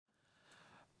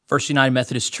First United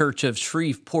Methodist Church of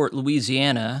Shreveport,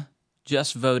 Louisiana,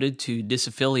 just voted to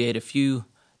disaffiliate a few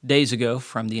days ago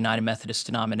from the United Methodist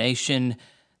denomination.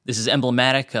 This is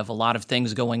emblematic of a lot of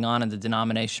things going on in the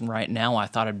denomination right now. I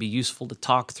thought it'd be useful to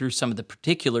talk through some of the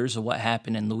particulars of what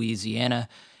happened in Louisiana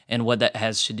and what that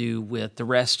has to do with the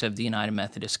rest of the United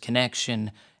Methodist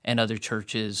connection and other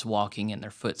churches walking in their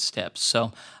footsteps.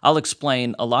 So I'll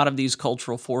explain a lot of these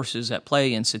cultural forces at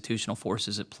play, institutional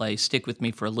forces at play. Stick with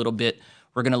me for a little bit.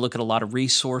 We're going to look at a lot of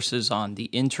resources on the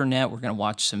internet. We're going to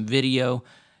watch some video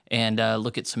and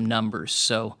look at some numbers.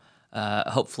 So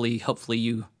hopefully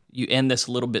you end this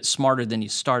a little bit smarter than you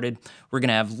started. We're going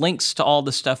to have links to all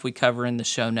the stuff we cover in the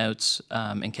show notes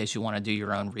in case you want to do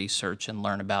your own research and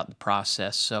learn about the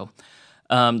process. So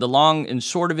the long and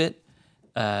short of it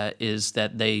is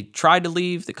that they tried to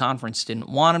leave. The conference didn't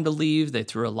want them to leave. They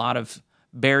threw a lot of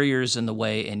barriers in the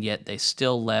way, and yet they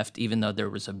still left, even though there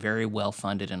was a very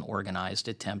well-funded and organized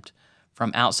attempt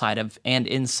from outside of and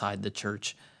inside the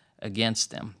church against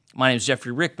them. My name is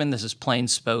Jeffrey Rickman. This is Plain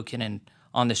Spoken, and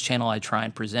on this channel I try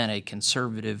and present a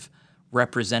conservative,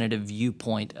 representative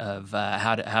viewpoint of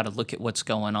how to look at what's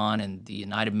going on in the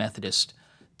United Methodist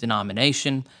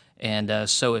denomination. And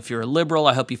so if you're a liberal,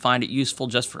 I hope you find it useful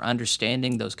just for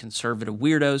understanding those conservative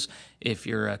weirdos. If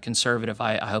you're a conservative,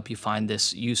 I hope you find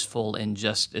this useful in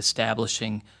just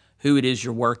establishing who it is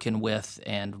you're working with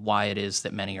and why it is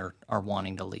that many are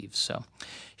wanting to leave. So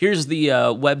here's the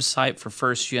website for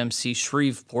First UMC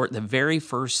Shreveport. The very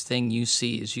first thing you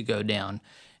see as you go down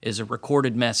is a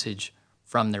recorded message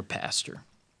from their pastor.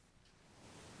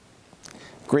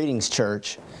 Greetings,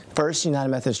 church. First United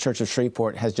Methodist Church of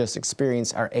Shreveport has just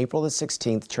experienced our April the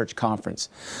 16th church conference.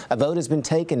 A vote has been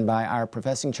taken by our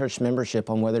professing church membership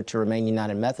on whether to remain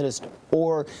United Methodist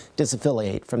or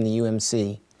disaffiliate from the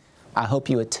UMC. I hope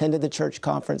you attended the church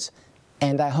conference,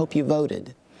 and I hope you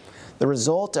voted. The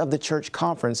result of the church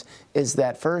conference is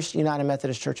that First United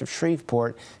Methodist Church of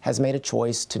Shreveport has made a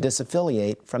choice to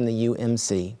disaffiliate from the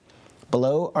UMC.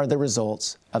 Below are the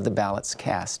results of the ballots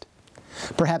cast.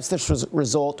 Perhaps this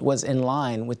result was in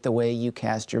line with the way you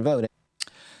cast your vote.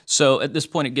 So at this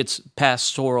point, it gets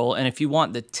pastoral, and if you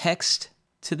want the text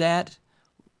to that,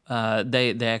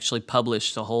 they actually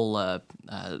published a whole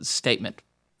statement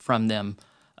from them,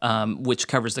 which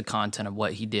covers the content of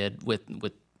what he did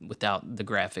without the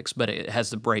graphics, but it has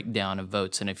the breakdown of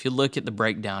votes. And if you look at the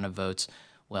breakdown of votes,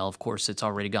 well, of course, it's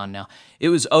already gone now. It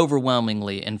was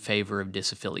overwhelmingly in favor of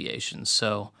disaffiliation.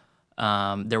 So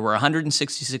there were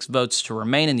 166 votes to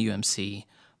remain in the UMC,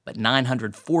 but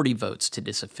 940 votes to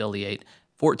disaffiliate,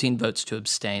 14 votes to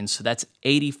abstain. So that's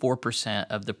 84%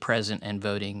 of the present and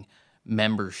voting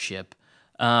membership.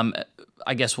 I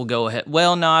guess we'll go ahead.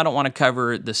 Well, no, I don't want to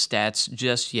cover the stats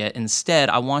just yet. Instead,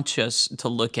 I want us to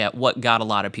look at what got a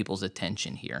lot of people's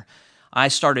attention here. I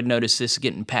started to notice this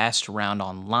getting passed around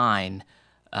online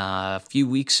a few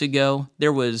weeks ago.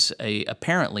 There was a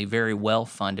apparently very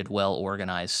well-funded,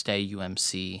 well-organized Stay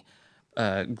UMC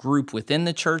group within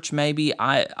the church. Maybe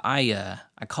I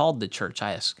called the church.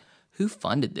 I asked, who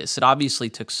funded this? It obviously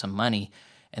took some money,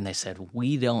 and they said,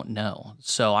 we don't know.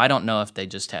 So I don't know if they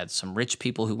just had some rich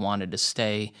people who wanted to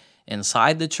stay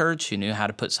inside the church who knew how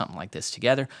to put something like this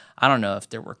together. I don't know if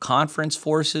there were conference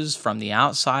forces from the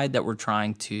outside that were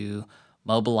trying to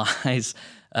mobilize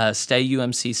Stay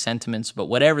UMC sentiments, but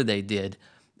whatever they did,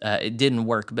 it didn't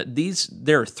work. But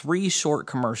there are 3 short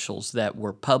commercials that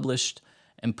were published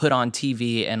and put on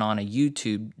TV and on a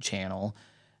YouTube channel,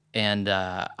 and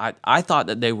I thought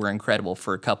that they were incredible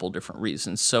for a couple different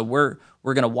reasons. So we're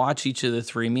going to watch each of the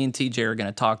 3. Me and TJ are going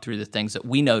to talk through the things that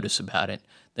we notice about it.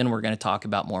 Then we're going to talk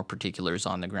about more particulars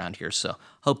on the ground here. So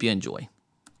hope you enjoy.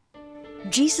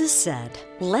 Jesus said,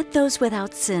 "Let those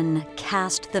without sin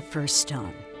cast the first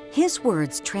stone." His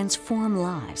words transform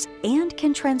lives and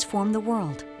can transform the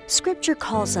world. Scripture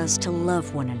calls us to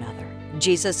love one another.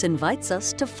 Jesus invites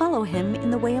us to follow him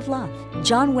in the way of love.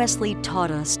 John Wesley taught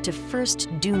us to first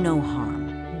do no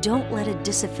harm. Don't let a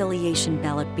disaffiliation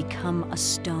ballot become a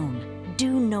stone.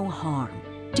 Do no harm.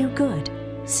 Do good.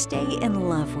 Stay in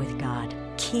love with God.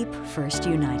 Keep First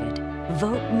United.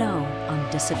 Vote no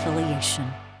on disaffiliation.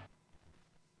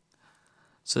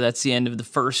 So that's the end of the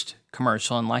first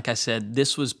commercial. And like I said,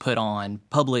 this was put on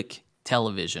public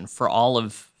television for all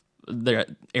of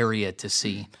the area to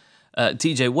see.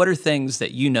 TJ, what are things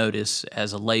that you notice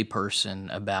as a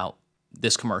layperson about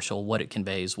this commercial, what it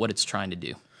conveys, what it's trying to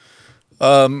do?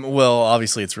 Well,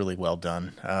 obviously it's really well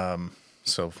done.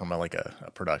 So from a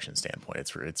production standpoint,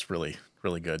 it's really,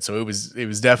 really good. So it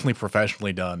was definitely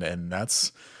professionally done, and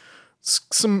that's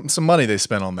some money they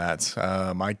spent on that.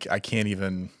 I can't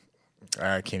even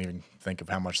think of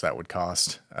how much that would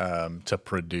cost to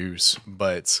produce.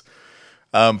 But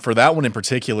for that one in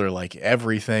particular, like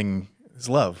everything is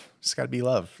love. It's got to be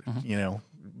love.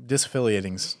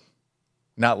 Disaffiliating's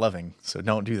not loving, so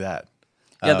don't do that.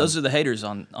 Yeah, those are the haters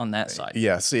on that side.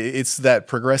 Yes, it's that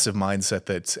progressive mindset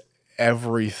that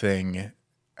everything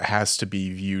has to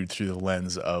be viewed through the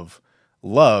lens of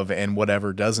love, and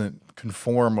whatever doesn't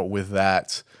conform with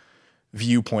that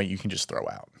viewpoint, you can just throw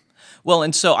out. Well,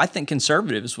 and so I think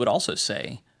conservatives would also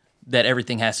say that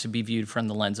everything has to be viewed through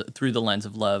the lens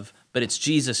of love, but it's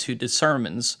Jesus who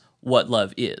determines what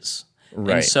love is.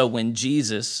 Right. And so when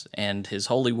Jesus and his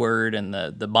holy word and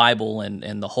the Bible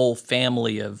and the whole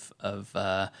family of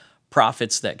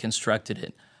prophets that constructed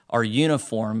it are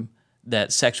uniform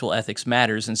that sexual ethics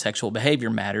matters and sexual behavior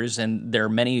matters, and there are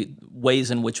many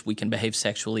ways in which we can behave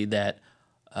sexually that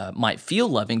might feel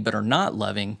loving but are not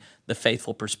loving, the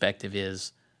faithful perspective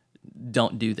is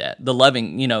don't do that. The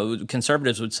loving,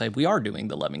 conservatives would say we are doing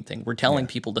the loving thing. We're telling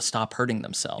people to stop hurting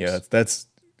themselves. Yeah, that's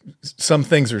some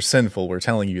things are sinful. We're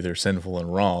telling you they're sinful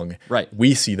and wrong. Right.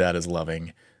 We see that as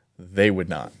loving. They would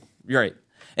not. Right.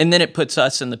 And then it puts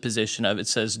us in the position of, it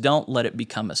says, don't let it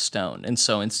become a stone. And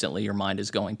so instantly your mind is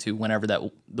going to, whenever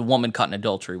the woman caught in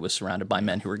adultery was surrounded by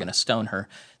men who were going to stone her,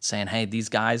 saying, hey, these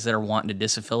guys that are wanting to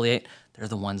disaffiliate, they're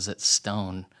the ones that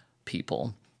stone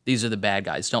people. These are the bad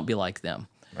guys. Don't be like them.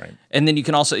 Right. And then you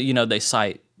can also, they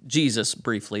cite Jesus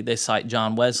briefly, they cite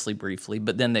John Wesley briefly,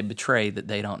 but then they betray that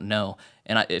they don't know.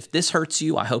 And if this hurts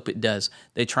you, I hope it does.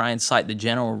 They try and cite the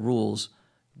general rules.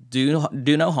 Do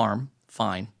no harm,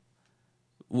 fine.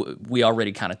 We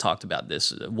already kind of talked about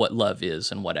this, what love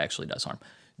is and what actually does harm.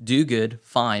 Do good,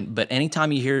 fine. But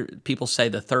anytime you hear people say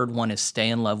the third one is stay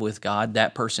in love with God,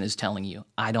 that person is telling you,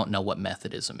 I don't know what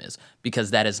Methodism is,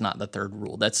 because that is not the third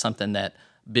rule. That's something that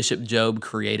Bishop Job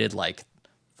created like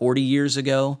 40 years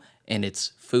ago, and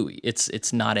it's phooey.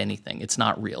 It's not anything. It's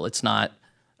not real. It's not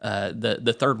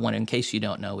the third one, in case you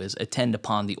don't know, is attend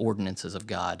upon the ordinances of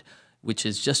God, which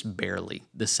is just barely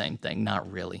the same thing, not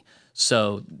really.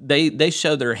 So they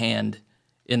show their hand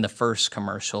in the first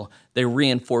commercial. They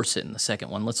reinforce it in the second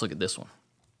one. Let's look at this one.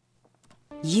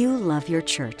 You love your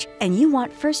church, and you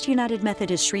want First United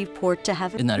Methodist Shreveport to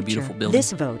have a Isn't that a future. beautiful building?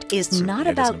 This vote is not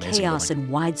It is about an amazing chaos building.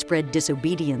 and widespread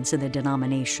disobedience in the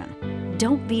denomination.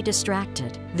 Don't be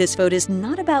distracted. This vote is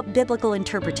not about biblical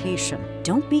interpretation.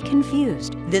 Don't be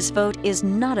confused. This vote is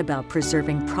not about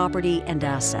preserving property and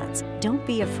assets. Don't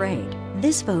be afraid.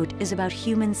 This vote is about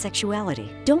human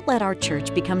sexuality. Don't let our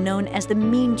church become known as the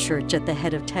mean church at the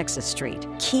head of Texas Street.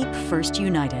 Keep First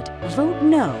United. Vote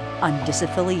no on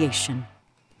disaffiliation.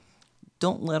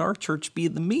 Don't let our church be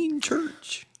the mean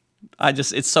church.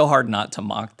 It's so hard not to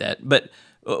mock that. But,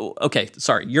 okay,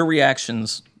 sorry, your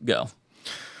reactions go.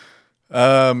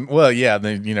 Well, yeah,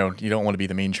 you don't want to be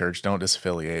the mean church. Don't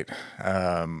disaffiliate.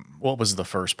 What was the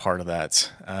first part of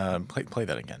that? Play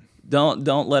that again.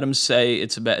 Don't let them say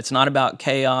it's not about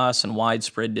chaos and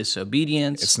widespread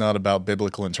disobedience. It's not about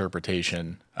biblical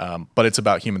interpretation, but it's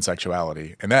about human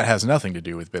sexuality, and that has nothing to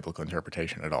do with biblical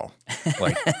interpretation at all.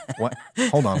 Like, what?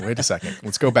 Hold on, wait a second.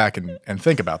 Let's go back and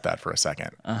think about that for a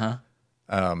second.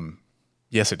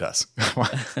 Yes, it does.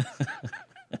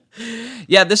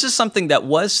 Yeah, this is something that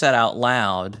was said out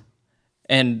loud,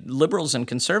 and liberals and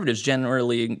conservatives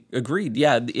generally agreed,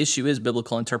 yeah, the issue is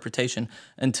biblical interpretation,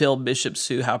 until Bishop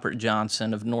Sue Halpert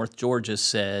Johnson of North Georgia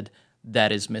said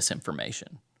that is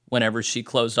misinformation. Whenever she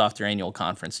closed off their annual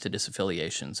conference to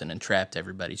disaffiliations and entrapped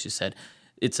everybody, she said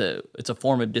it's a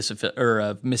form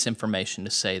of misinformation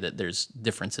to say that there's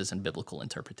differences in biblical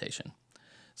interpretation.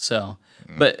 So,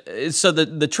 so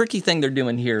the tricky thing they're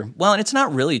doing here, well, and it's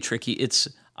not really tricky.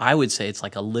 I would say it's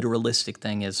like a literalistic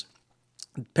thing. Is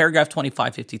paragraph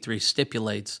 2553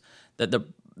 stipulates that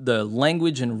the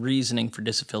language and reasoning for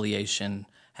disaffiliation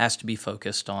has to be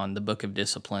focused on the Book of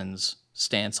Discipline's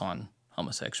stance on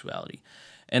homosexuality.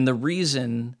 And the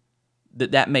reason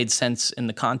that made sense in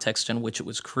the context in which it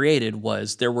was created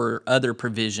was there were other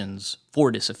provisions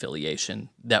for disaffiliation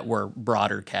that were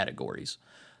broader categories.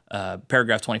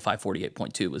 Paragraph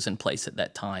 2548.2 was in place at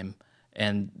that time,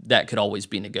 and that could always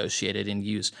be negotiated and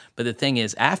used. But the thing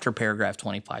is, after paragraph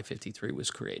 2553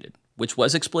 was created, which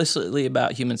was explicitly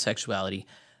about human sexuality,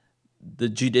 the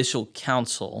Judicial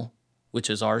Council, which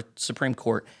is our Supreme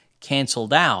Court,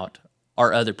 canceled out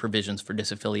our other provisions for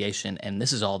disaffiliation, and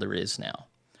this is all there is now.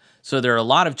 So there are a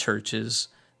lot of churches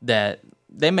that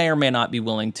they may or may not be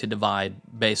willing to divide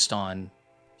based on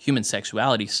human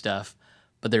sexuality stuff,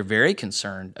 but they're very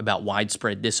concerned about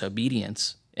widespread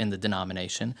disobedience in the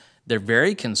denomination. They're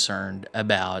very concerned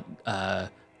about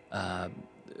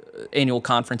annual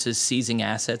conferences seizing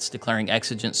assets, declaring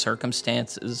exigent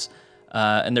circumstances,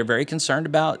 and they're very concerned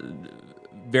about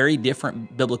very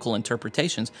different biblical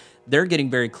interpretations. They're getting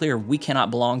very clear, we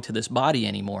cannot belong to this body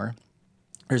anymore.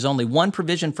 There's only one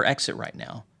provision for exit right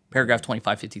now, paragraph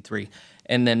 2553.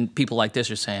 And then people like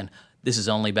this are saying, this is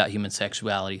only about human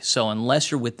sexuality. So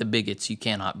unless you're with the bigots, you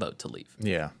cannot vote to leave.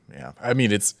 Yeah. I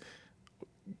mean, it's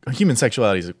human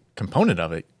sexuality is a component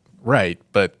of it, right?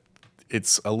 But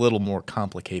it's a little more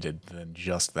complicated than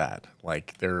just that.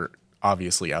 Like, there are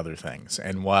obviously other things.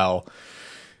 And while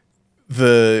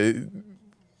the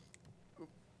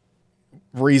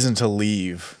reason to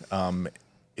leave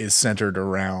is centered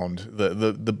around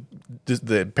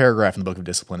the paragraph in the Book of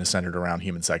Discipline is centered around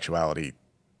human sexuality.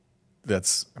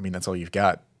 That's all you've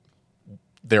got.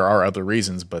 There are other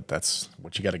reasons, but that's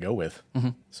what you got to go with. Mm-hmm.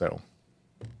 So,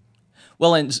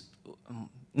 well, and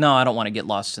no, I don't want to get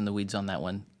lost in the weeds on that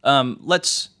one.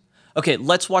 Let's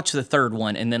watch the third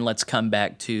one, and then let's come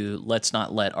back to let's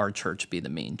not let our church be the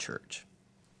mean church.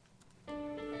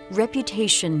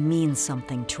 Reputation means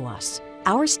something to us.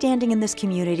 Our standing in this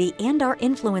community and our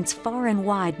influence far and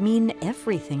wide mean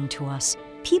everything to us.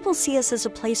 People see us as a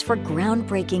place for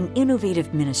groundbreaking,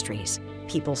 innovative ministries.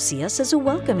 People see us as a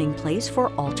welcoming place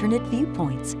for alternate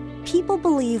viewpoints. People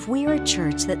believe we are a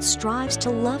church that strives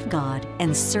to love God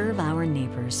and serve our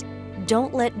neighbors.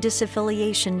 Don't let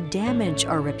disaffiliation damage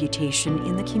our reputation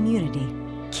in the community.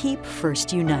 Keep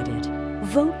First United.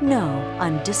 Vote no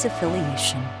on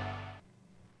disaffiliation.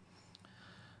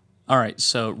 All right,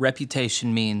 so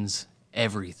reputation means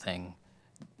everything.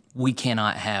 We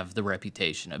cannot have the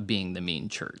reputation of being the mean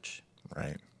church.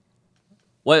 Right.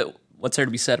 What's there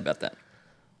to be said about that?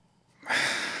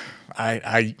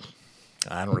 I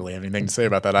don't really have anything to say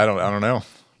about that. I don't know.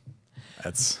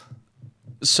 That's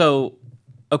so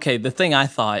okay. The thing I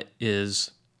thought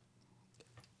is,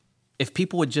 if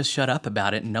people would just shut up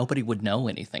about it, nobody would know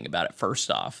anything about it.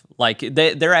 First off, like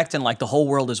they're acting like the whole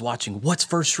world is watching. What's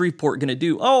First Shreveport going to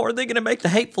do? Oh, are they going to make the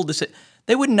hateful decision?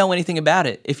 They wouldn't know anything about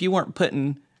it if you weren't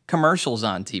putting commercials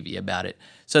on TV about it.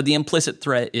 So the implicit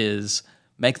threat is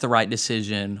make the right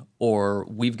decision, or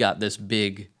we've got this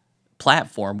big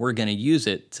platform. We're going to use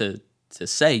it to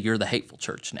say you're the hateful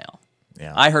church now.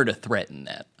 Yeah. I heard a threat in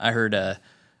that. I heard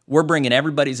we're bringing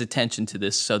everybody's attention to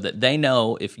this so that they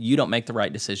know if you don't make the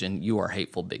right decision, you are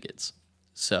hateful bigots.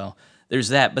 So there's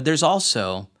that. But there's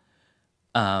also,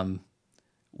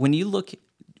 when you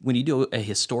do a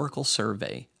historical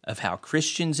survey of how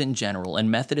Christians in general, and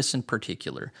Methodists in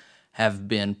particular, have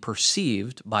been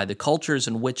perceived by the cultures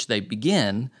in which they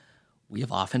begin, we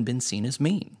have often been seen as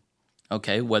mean.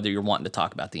 Okay, whether you're wanting to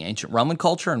talk about the ancient Roman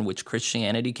culture in which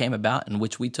Christianity came about, in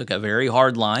which we took a very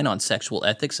hard line on sexual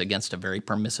ethics against a very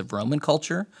permissive Roman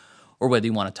culture, or whether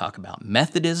you want to talk about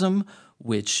Methodism,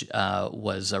 which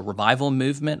was a revival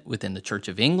movement within the Church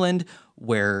of England,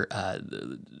 where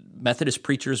Methodist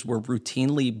preachers were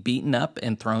routinely beaten up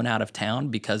and thrown out of town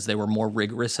because they were more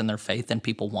rigorous in their faith than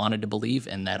people wanted to believe,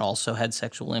 and that also had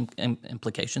sexual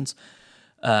implications.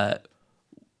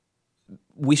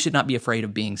 We should not be afraid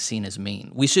of being seen as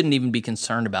mean. We shouldn't even be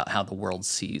concerned about how the world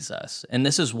sees us. And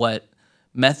this is what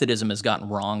Methodism has gotten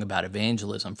wrong about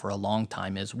evangelism for a long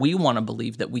time, is we want to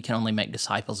believe that we can only make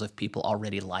disciples of people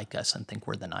already like us and think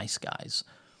we're the nice guys.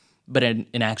 But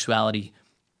in actuality,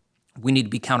 we need to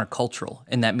be countercultural,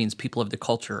 and that means people of the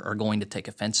culture are going to take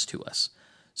offense to us.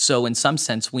 So in some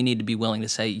sense, we need to be willing to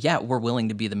say, yeah, we're willing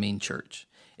to be the mean church.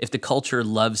 If the culture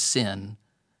loves sin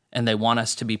and they want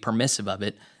us to be permissive of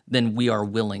it, then we are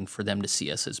willing for them to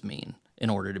see us as mean in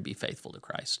order to be faithful to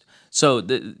Christ. So,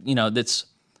 there's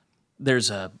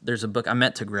a book, I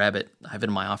meant to grab it, I have it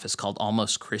in my office, called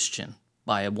Almost Christian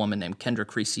by a woman named Kendra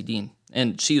Creasy Dean.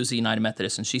 And she was a United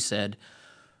Methodist, and she said,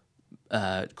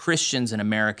 Christians in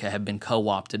America have been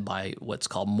co-opted by what's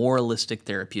called moralistic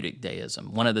therapeutic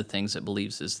deism. One of the things it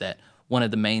believes is that one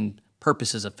of the main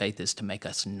purposes of faith is to make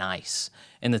us nice.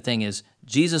 And the thing is,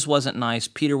 Jesus wasn't nice,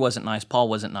 Peter wasn't nice, Paul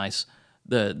wasn't nice,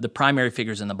 the primary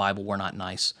figures in the Bible were not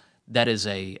nice. That is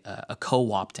a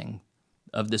co-opting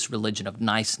of this religion of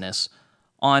niceness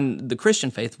on the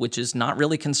Christian faith, which is not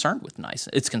really concerned with nice.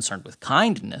 It's concerned with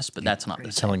kindness, but that's not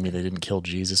the same. Telling me they didn't kill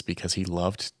Jesus because he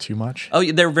loved too much? Oh,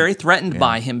 they're very threatened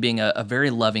by him being a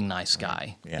very loving, nice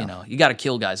guy. Yeah. You got to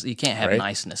kill guys. You can't have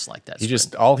niceness like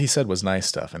that. All he said was nice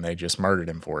stuff, and they just murdered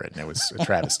him for it, and it was a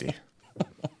travesty.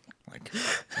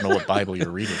 I don't know what Bible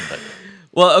you're reading, but...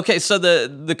 Well, okay, so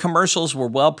the commercials were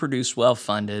well-produced,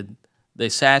 well-funded. They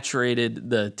saturated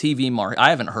the TV market. I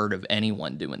haven't heard of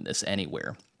anyone doing this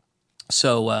anywhere.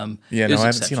 So, I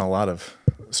haven't seen a lot of,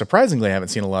 surprisingly, I haven't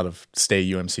seen a lot of Stay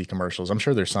UMC commercials. I'm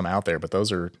sure there's some out there, but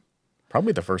those are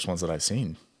probably the first ones that I've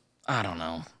seen. I don't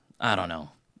know.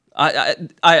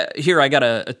 I got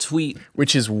a tweet.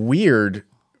 Which is weird,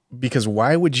 because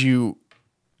why would you,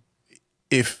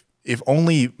 if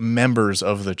only members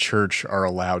of the church are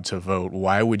allowed to vote,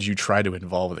 why would you try to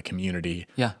involve the community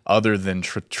other than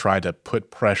try to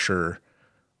put pressure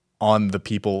on the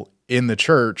people in the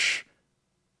church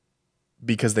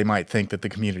because they might think that the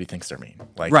community thinks they're mean?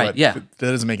 Like, right, that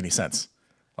doesn't make any sense.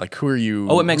 Like, who are you?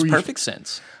 Oh, it makes perfect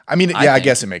sense. I mean, I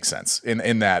guess it makes sense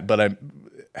in that, but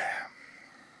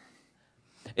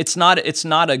it's not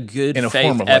a good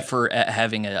faith effort at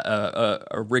having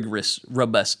a rigorous,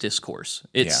 robust discourse.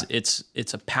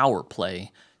 It's a power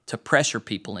play to pressure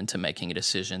people into making a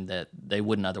decision that they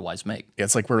wouldn't otherwise make.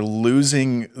 It's like we're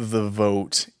losing the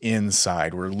vote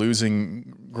inside. We're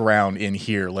losing ground in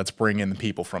here. Let's bring in the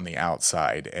people from the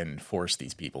outside and force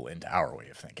these people into our way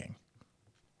of thinking.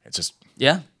 It's just...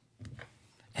 Yeah.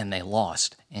 And they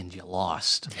lost, and you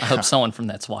lost. I hope someone from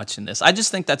that's watching this. I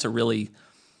just think that's a really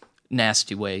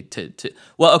nasty way to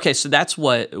well, okay, so that's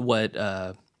what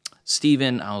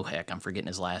Stephen, oh heck, I'm forgetting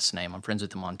his last name. I'm friends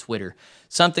with him on Twitter.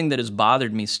 Something that has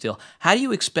bothered me still. How do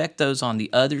you expect those on the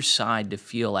other side to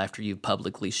feel after you've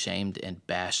publicly shamed and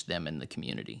bashed them in the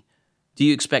community? Do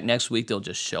you expect next week they'll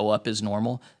just show up as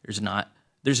normal?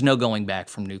 There's no going back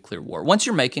from nuclear war. Once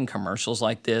you're making commercials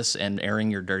like this and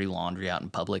airing your dirty laundry out in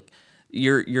public,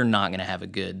 you're not going to have a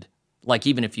good, like,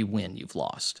 even if you win, you've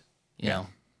lost, you know?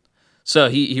 So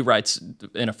he writes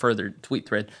in a further tweet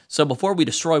thread, so before we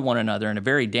destroy one another in a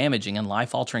very damaging and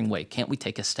life-altering way, can't we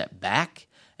take a step back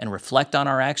and reflect on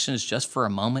our actions just for a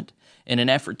moment? In an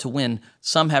effort to win,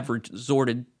 some have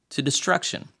resorted to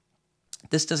destruction.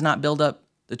 This does not build up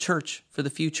the church for the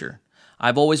future.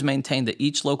 I've always maintained that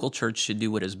each local church should do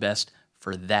what is best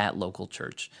for that local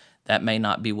church. That may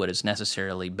not be what is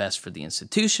necessarily best for the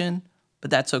institution, but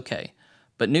that's okay.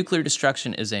 But nuclear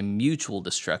destruction is a mutual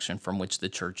destruction from which the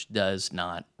church does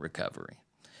not recover.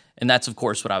 And that's, of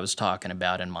course, what I was talking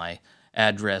about in my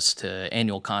address to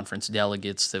annual conference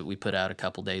delegates that we put out a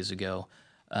couple days ago.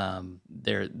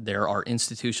 There are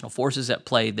institutional forces at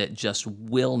play that just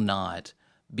will not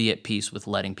be at peace with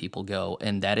letting people go,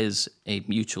 and that is a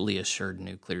mutually assured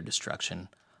nuclear destruction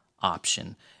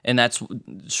option. And that's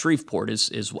Shreveport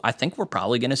is I think we're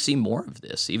probably going to see more of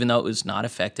this. Even though it was not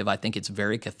effective, I think it's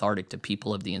very cathartic to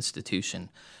people of the institution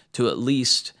to at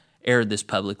least air this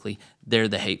publicly. They're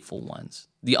the hateful ones.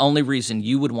 The only reason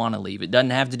you would want to leave, it doesn't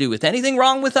have to do with anything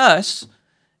wrong with us.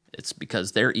 It's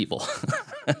because they're evil.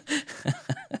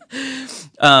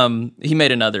 He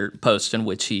made another post in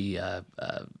which he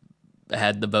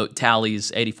had the vote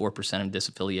tallies, 84% of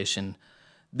disaffiliation.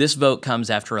 This vote comes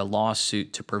after a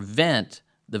lawsuit to prevent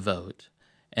the vote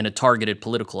and a targeted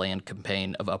political ad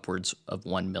campaign of upwards of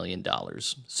 $1 million.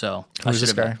 So who's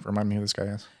this guy? Remind me who this guy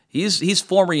is. He's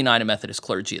former United Methodist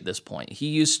clergy at this point. He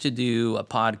used to do a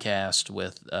podcast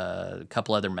with a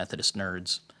couple other Methodist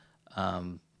nerds.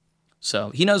 So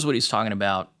he knows what he's talking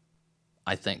about,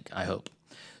 I hope.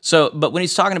 So, but when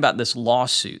he's talking about this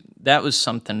lawsuit, that was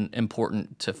something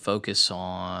important to focus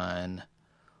on.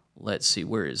 Let's see,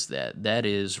 where is that? That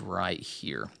is right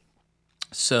here.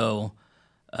 So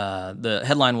the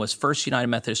headline was, First United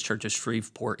Methodist Church of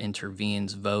Shreveport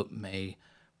intervenes, vote may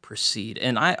proceed.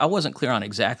 And I wasn't clear on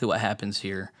exactly what happens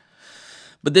here,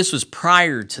 but this was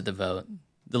prior to the vote.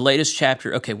 The latest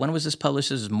chapter, okay, when was this published?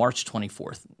 This is March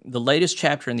 24th. The latest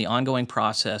chapter in the ongoing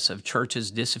process of churches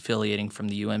disaffiliating from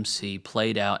the UMC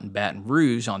played out in Baton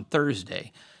Rouge on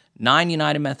Thursday. 9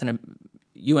 United Methodist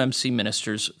UMC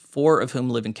ministers, 4 of whom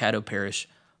live in Caddo Parish,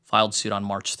 filed suit on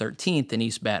March 13th in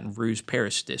East Baton Rouge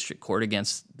Parish District Court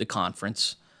against the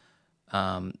conference.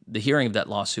 The hearing of that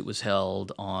lawsuit was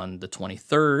held on the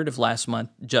 23rd of last month.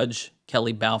 Judge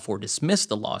Kelly Balfour dismissed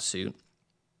the lawsuit,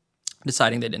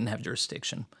 deciding they didn't have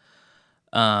jurisdiction.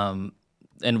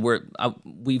 And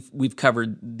we've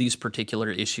covered these particular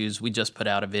issues. We just put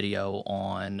out a video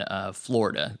on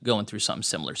Florida going through something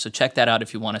similar. So check that out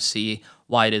if you want to see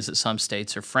why it is that some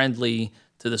states are friendly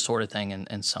to this sort of thing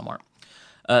and some aren't.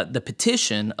 The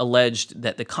petition alleged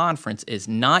that the conference is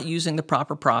not using the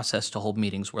proper process to hold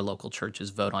meetings where local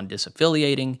churches vote on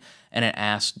disaffiliating, and it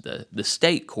asked the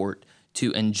state court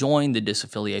to enjoin the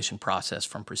disaffiliation process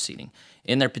from proceeding.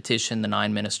 In their petition, the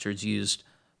 9 ministers used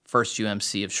First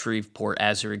UMC of Shreveport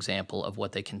as their example of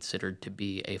what they considered to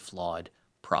be a flawed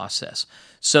process.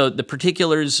 So the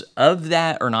particulars of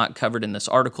that are not covered in this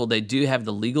article. They do have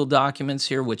the legal documents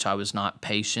here, which I was not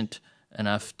patient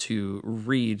enough to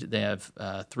read. They have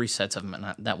 3 sets of them,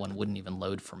 and that one wouldn't even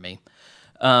load for me.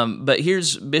 But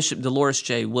here's Bishop Dolores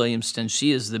J. Williamston.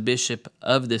 She is the bishop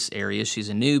of this area. She's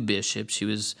a new bishop. She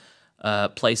was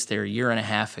placed there a year and a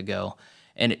half ago,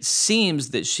 and it seems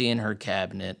that she and her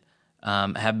cabinet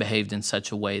have behaved in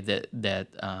such a way that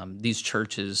these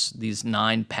churches, these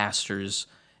 9 pastors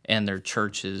and their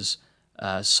churches,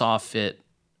 saw fit.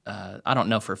 I don't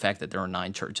know for a fact that there were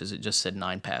 9 churches. It just said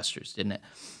 9 pastors, didn't it?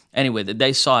 Anyway, that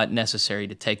they saw it necessary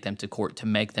to take them to court to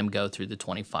make them go through the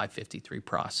 2553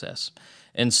 process,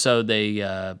 and so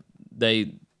they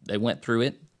went through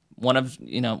it. One of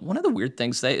the weird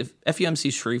things,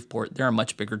 FUMC Shreveport, they're a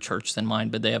much bigger church than mine,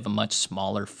 but they have a much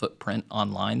smaller footprint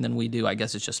online than we do. I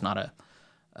guess it's just not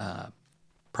a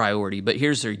priority. But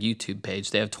here's their YouTube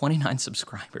page. They have 29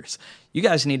 subscribers. You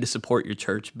guys need to support your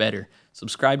church better.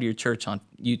 Subscribe to your church on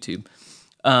YouTube.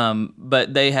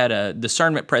 But they had a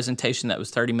discernment presentation that was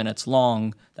 30 minutes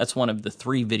long. That's one of the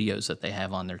 3 videos that they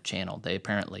have on their channel. They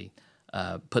apparently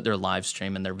put their live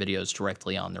stream and their videos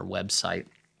directly on their website.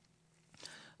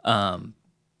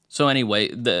 So anyway,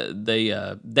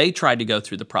 they tried to go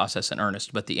through the process in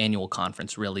earnest, but the annual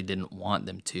conference really didn't want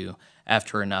them to.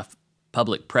 After enough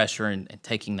public pressure and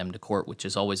taking them to court, which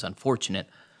is always unfortunate,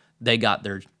 they got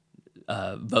their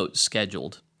vote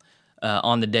scheduled.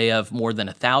 On the day of, more than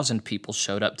 1,000 people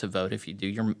showed up to vote if you do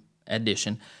your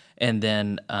addition. And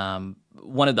then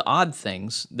one of the odd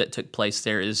things that took place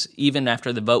there is even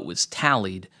after the vote was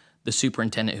tallied, the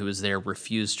superintendent who was there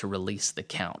refused to release the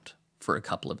count for a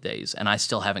couple of days. And I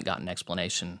still haven't gotten an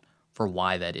explanation for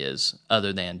why that is,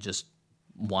 other than just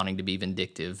wanting to be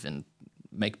vindictive and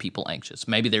make people anxious.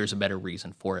 Maybe there's a better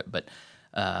reason for it, but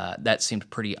that seemed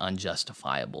pretty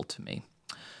unjustifiable to me.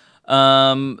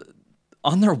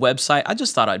 On their website, I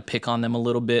just thought I'd pick on them a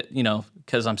little bit,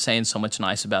 because I'm saying so much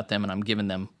nice about them and I'm giving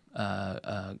them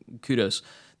kudos.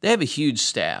 They have a huge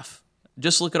staff.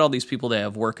 Just look at all these people they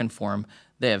have working for them.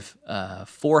 They have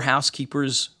 4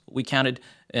 housekeepers, we counted,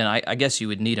 and I guess you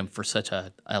would need them for such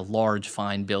a large,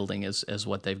 fine building as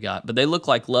what they've got. But they look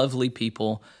like lovely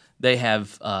people. They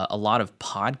have a lot of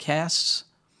podcasts.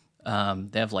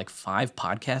 They have like 5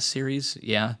 podcast series,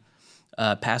 yeah.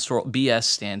 Pastoral BS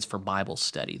stands for Bible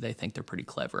study. They think they're pretty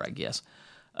clever, I guess.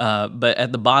 But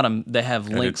at the bottom, they have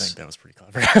links. I did think that was pretty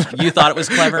clever. You thought it was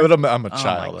clever? I'm a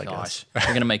child, oh my I guess. You're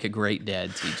going to make a great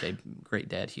dad, TJ. Great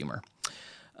dad humor.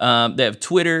 They have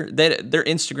Twitter. Their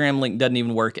Instagram link doesn't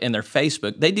even work, and their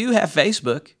Facebook. They do have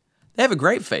Facebook. They have a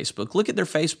great Facebook. Look at their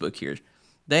Facebook here.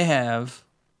 They have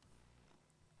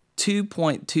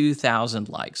 2.2 thousand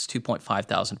likes, 2.5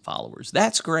 thousand followers.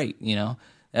 That's great, They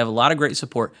have a lot of great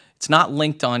support. It's not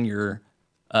linked on your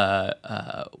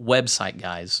website,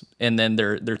 guys. And then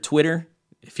their Twitter,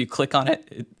 if you click on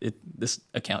it, this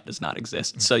account does not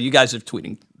exist. So you guys are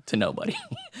tweeting to nobody,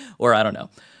 or I don't know.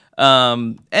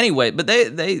 Anyway, but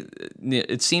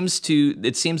it seems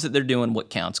that they're doing what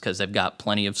counts because they've got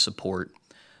plenty of support.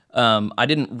 I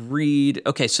didn't read.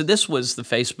 Okay, so this was the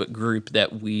Facebook group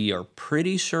that we are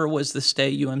pretty sure was the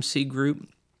Stay UMC group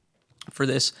for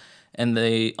this. And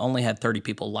they only had 30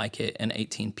 people like it and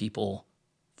 18 people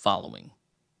following.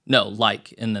 No,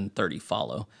 like, and then 30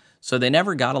 follow. So they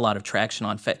never got a lot of traction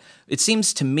on Facebook. It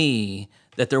seems to me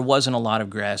that there wasn't a lot of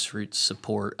grassroots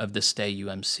support of the Stay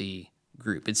UMC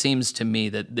group. It seems to me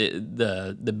that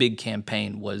the big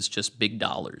campaign was just big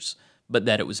dollars, but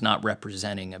that it was not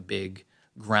representing a big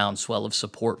groundswell of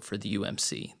support for the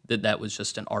UMC, that was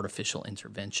just an artificial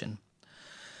intervention.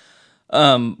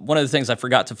 One of the things I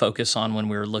forgot to focus on when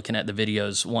we were looking at the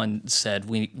videos, one said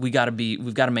we've got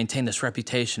to maintain this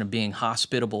reputation of being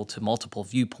hospitable to multiple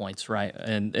viewpoints, right?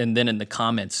 And then in the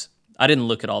comments, I didn't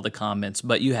look at all the comments,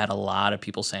 but you had a lot of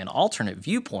people saying alternate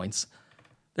viewpoints.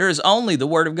 There is only the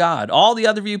Word of God. All the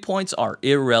other viewpoints are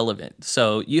irrelevant.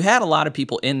 So you had a lot of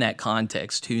people in that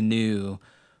context who knew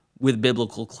with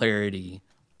biblical clarity.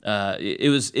 I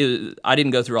didn't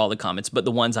go through all the comments, but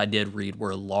the ones I did read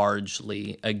were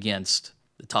largely against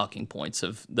the talking points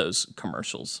of those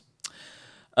commercials.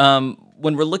 When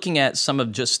we're looking at some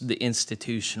of just the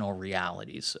institutional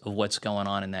realities of what's going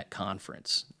on in that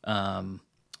conference,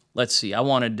 let's see. I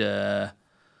wanted to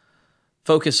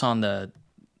focus on the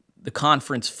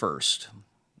conference first,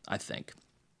 I think.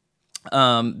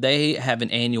 They have an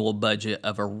annual budget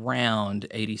of around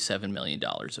 $87 million.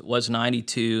 It was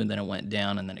 92, and then it went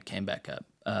down, and then it came back up.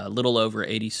 A little over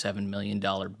 $87 million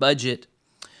budget.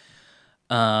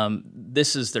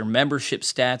 This is their membership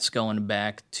stats going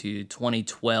back to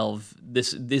 2012.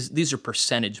 These are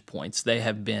percentage points. They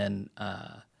have been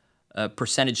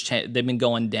they've been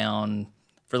going down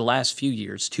for the last few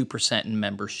years, 2% in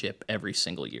membership every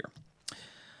single year.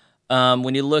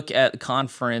 When you look at the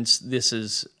conference, this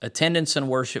is attendance and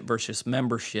worship versus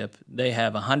membership. They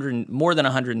have more than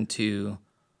 102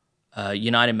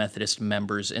 United Methodist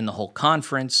members in the whole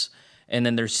conference, and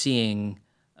then they're seeing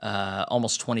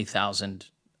almost 20,000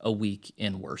 a week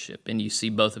in worship. And you see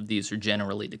both of these are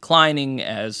generally declining,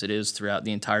 as it is throughout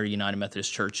the entire United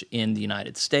Methodist Church in the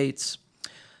United States.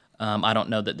 I don't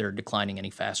know that they're declining any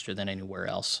faster than anywhere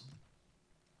else.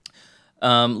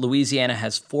 Louisiana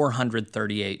has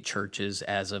 438 churches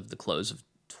as of the close of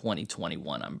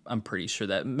 2021. I'm pretty sure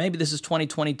that maybe this is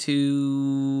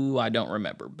 2022. I don't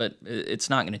remember, but it's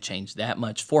not going to change that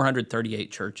much.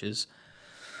 438 churches.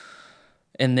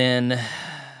 And then,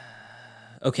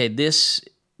 okay, this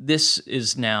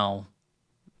is now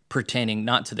pertaining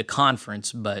not to the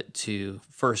conference, but to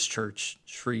First Church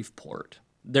Shreveport.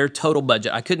 Their total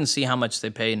budget, I couldn't see how much they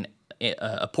pay in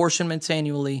apportionments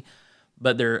annually,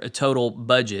 but their total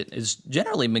budget has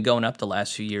generally been going up the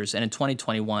last few years. And in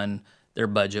 2021, their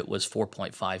budget was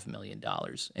 $4.5 million.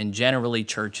 And generally,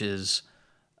 churches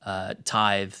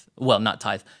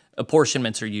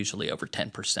apportionments are usually over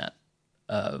 10%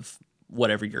 of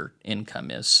whatever your income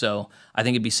is. So I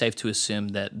think it'd be safe to assume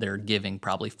that they're giving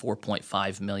probably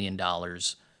 $4.5 million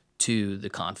to the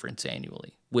conference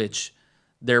annually, which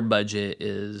their budget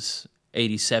is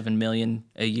 $87 million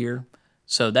a year.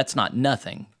 So that's not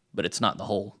nothing, but it's not the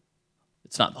whole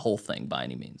thing by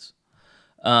any means.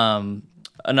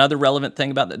 Another relevant thing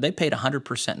about that, they paid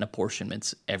 100% in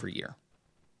apportionments every year.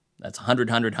 That's 100,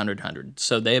 100, 100, 100.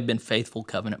 So they have been faithful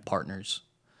covenant partners.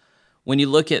 When you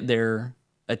look at their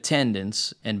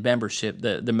attendance and membership,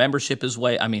 the membership is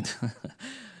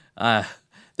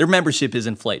their membership is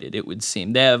inflated, it would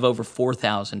seem. They have over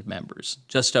 4,000 members.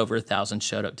 Just over 1,000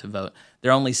 showed up to vote.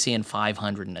 They're only seeing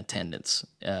 500 in attendance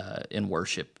in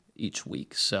worship each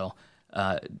week. So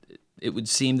it would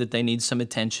seem that they need some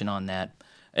attention on that.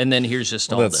 And then here's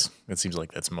just it seems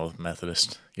like that's most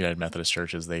United Methodist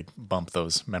churches. They bump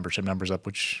those membership numbers up,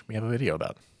 which we have a video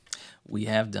about. We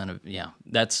have done it. Yeah,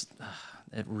 it's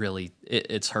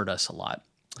hurt us a lot.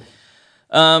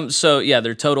 So yeah,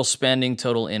 their total spending,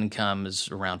 total income is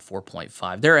around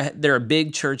 4.5. They're a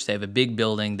big church. They have a big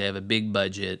building. They have a big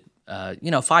budget.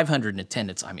 500 in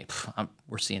attendance. I mean,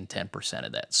 we're seeing 10%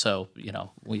 of that. So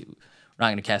we're not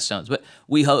going to cast stones, but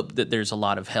we hope that there's a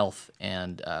lot of health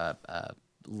and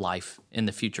life in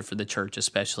the future for the church,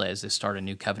 especially as they start a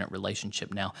new covenant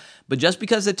relationship now. But just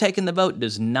because they've taken the vote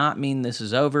does not mean this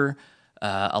is over.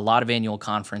 A lot of annual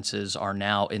conferences are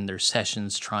now in their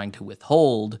sessions trying to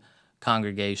withhold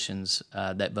congregations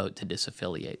that vote to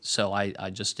disaffiliate. So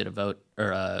I just did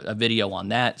a video on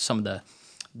that. Some of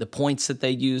the points that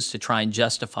they use to try and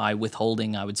justify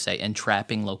withholding, I would say,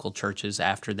 entrapping local churches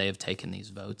after they have taken these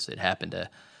votes. It happened to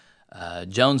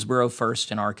Jonesboro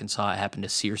first in Arkansas. It happened to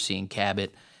Searcy and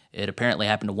Cabot. It apparently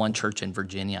happened to one church in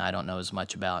Virginia. I don't know as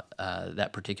much about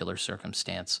that particular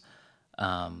circumstance.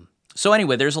 So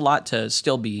anyway, there's a lot to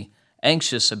still be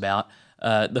anxious about.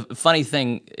 The funny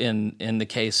thing in the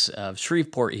case of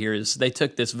Shreveport here is they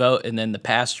took this vote, and then the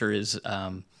pastor is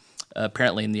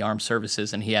apparently in the armed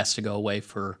services, and he has to go away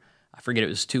for, I forget, it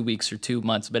was 2 weeks or 2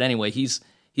 months. But anyway, he's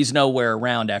nowhere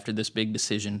around after this big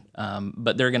decision.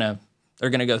 But they're gonna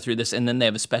go through this, and then they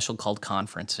have a special called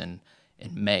conference in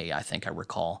May, I think I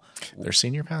recall. Their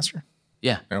senior pastor?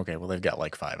 Yeah. Okay, well, they've got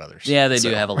like 5 others. Yeah, they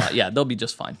do have a lot. Yeah, they'll be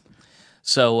just fine.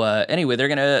 So anyway, they're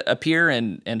going to appear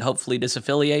and hopefully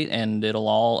disaffiliate, and it'll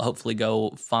all hopefully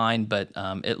go fine. But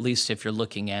at least if you're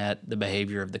looking at the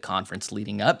behavior of the conference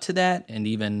leading up to that, and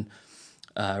even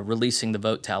releasing the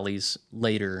vote tallies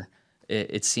later,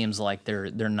 it seems like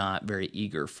they're not very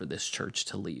eager for this church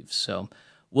to leave. So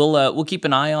we'll keep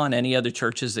an eye on any other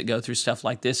churches that go through stuff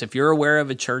like this. If you're aware of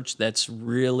a church that's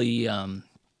really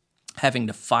having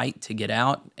to fight to get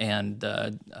out, and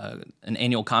an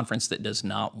annual conference that does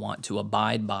not want to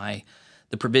abide by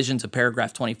the provisions of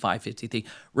paragraph 2553.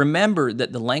 Remember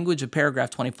that the language of paragraph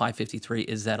 2553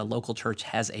 is that a local church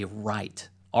has a right,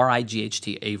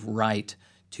 R-I-G-H-T, a right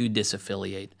to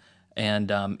disaffiliate. And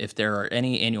if there are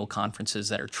any annual conferences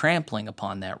that are trampling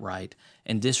upon that right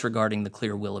and disregarding the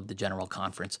clear will of the General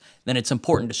Conference, then it's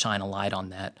important to shine a light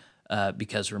on that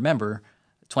because remember,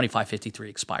 2553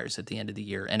 expires at the end of the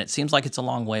year, and it seems like it's a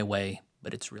long way away,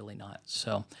 but it's really not.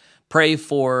 So pray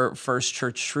for First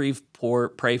Church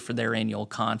Shreveport, pray for their annual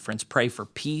conference, pray for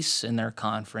peace in their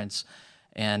conference,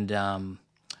 and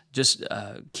just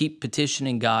keep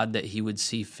petitioning God that he would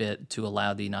see fit to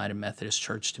allow the United Methodist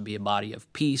Church to be a body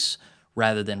of peace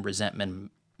rather than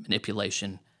resentment,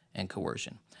 manipulation, and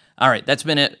coercion. All right, that's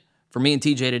been it for me and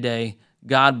TJ today.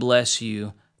 God bless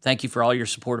you. Thank you for all your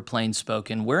support of Plain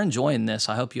Spoken. We're enjoying this.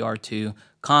 I hope you are too.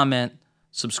 Comment,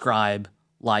 subscribe,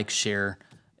 like, share,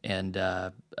 and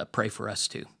pray for us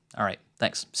too. All right,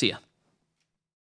 thanks. See ya.